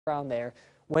around there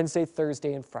Wednesday,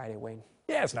 Thursday, and Friday, Wayne.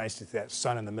 Yeah, it's nice to see that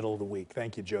sun in the middle of the week.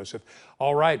 Thank you, Joseph.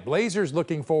 All right, Blazers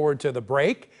looking forward to the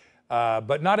break,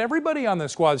 but not everybody on the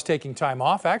squad is taking time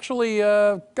off. Actually,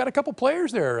 got a couple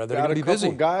players there that are going to be busy.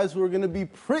 Got a couple guys who are going to be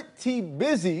pretty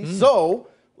busy. So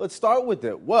let's start with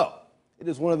it. Well, it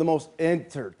is one of the most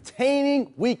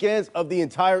entertaining weekends of the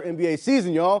entire NBA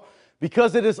season, y'all,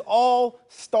 because it is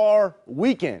All-Star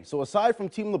Weekend. So aside from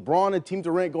Team LeBron and Team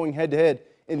Durant going head-to-head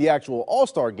in the actual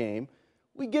All-Star game,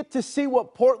 we get to see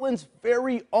what Portland's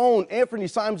very own Anthony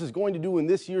Simons is going to do in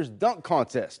this year's dunk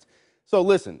contest. So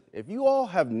listen, if you all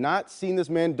have not seen this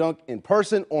man dunk in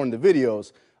person or in the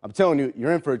videos, I'm telling you,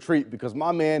 you're in for a treat because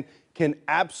my man can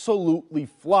absolutely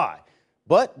fly.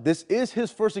 But this is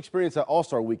his first experience at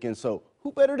All-Star Weekend, so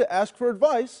who better to ask for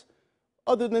advice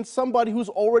other than somebody who's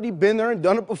already been there and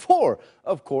done it before?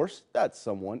 Of course, that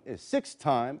someone is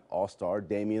six-time All-Star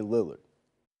Damian Lillard.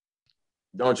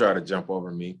 Don't try to jump over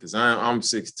me because I'm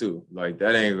 6'2". Like,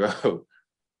 that ain't go.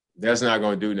 That's not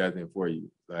going to do nothing for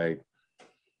you. Like,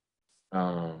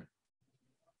 I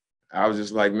was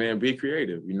just like, man, be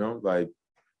creative, you know? Like,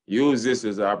 use this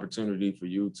as an opportunity for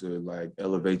you to, like,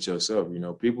 elevate yourself, you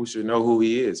know? People should know who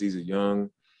he is. He's a young,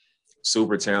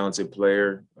 super talented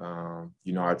player.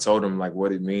 You know, I told him, like,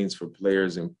 what it means for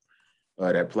players and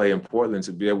that play in Portland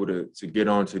to be able to get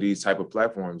onto these type of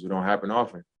platforms. It don't happen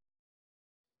often.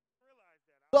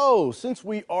 So, since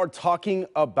we are talking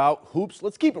about hoops,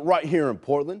 let's keep it right here in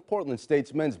Portland. Portland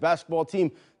State's men's basketball team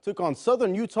took on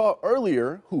Southern Utah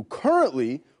earlier, who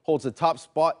currently holds the top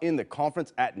spot in the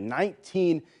conference at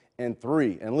 19-3.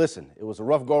 And listen, it was a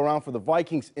rough go-around for the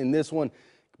Vikings in this one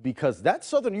because that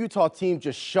Southern Utah team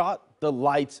just shot the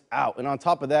lights out. And on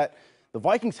top of that, the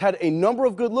Vikings had a number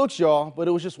of good looks, y'all, but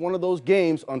it was just one of those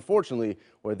games, unfortunately,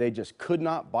 where they just could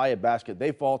not buy a basket.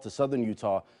 They fall to Southern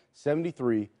Utah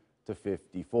 73-54.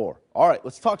 All right,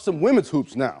 let's talk some women's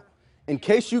hoops now. In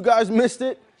case you guys missed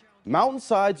it,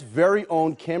 Mountainside's very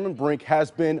own Cameron Brink has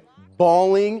been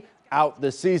balling out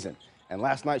this season. And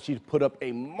last night she put up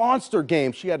a monster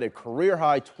game. She had a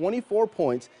career-high 24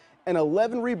 points and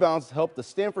 11 rebounds to help the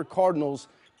Stanford Cardinals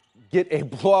get a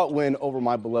blowout win over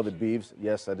my beloved Beavs.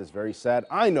 Yes, that is very sad,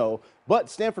 I know. But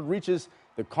Stanford reaches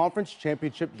the conference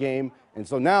championship game. And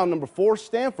so now number 4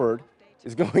 Stanford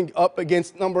is going up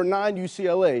against number 9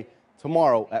 UCLA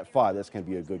tomorrow at 5. That's going to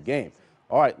be a good game.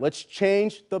 All right, let's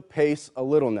change the pace a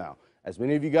little now. As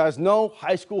many of you guys know,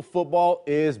 high school football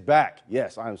is back.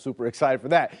 Yes, I'm super excited for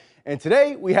that. And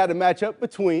today we had a matchup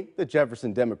between the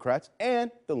Jefferson Democrats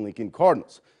and the Lincoln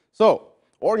Cardinals. So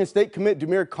Oregon State commit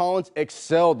Demir Collins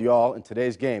excelled, y'all, in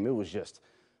today's game. It was just,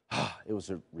 it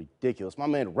was ridiculous. My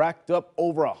man racked up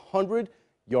over 100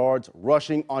 yards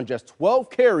rushing on just 12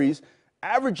 carries,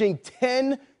 averaging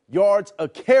 10 yards a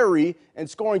carry and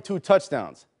scoring 2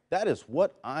 touchdowns. That is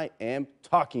what I am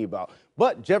talking about.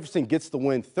 But Jefferson gets the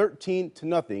win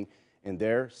 13-0 in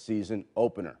their season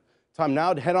opener. Time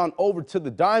now to head on over to the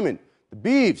Diamond. The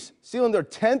Beavs sealing their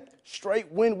 10th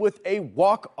straight win with a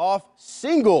walk-off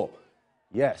single.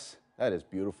 Yes, that is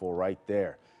beautiful right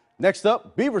there. Next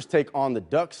up, Beavers take on the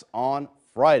Ducks on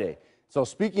Friday. So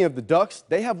speaking of the Ducks,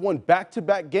 they have won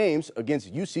back-to-back games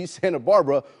against UC Santa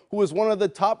Barbara, who is one of the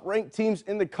top-ranked teams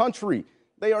in the country.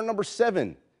 They are number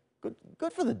 7.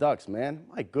 Good for the Ducks, man.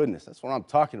 My goodness, that's what I'm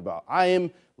talking about. I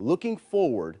am looking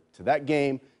forward to that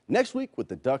game next week with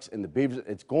the Ducks and the Beavers.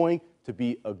 It's going to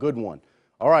be a good one.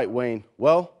 All right, Wayne.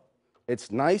 Well,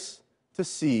 it's nice to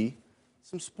see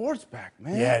some sports back,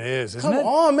 man. Yeah, it is, isn't it? Come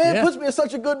on, man. Yeah. It puts me in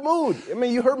such a good mood. I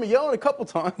mean, you heard me yelling a couple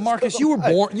times. Marcus, you were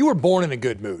born in a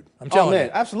good mood. I'm telling you. Oh,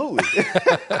 man, absolutely.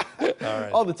 All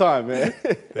right. All the time, man.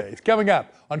 Thanks. Coming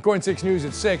up on KOIN 6 News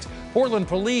at 6, Portland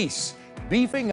police beefing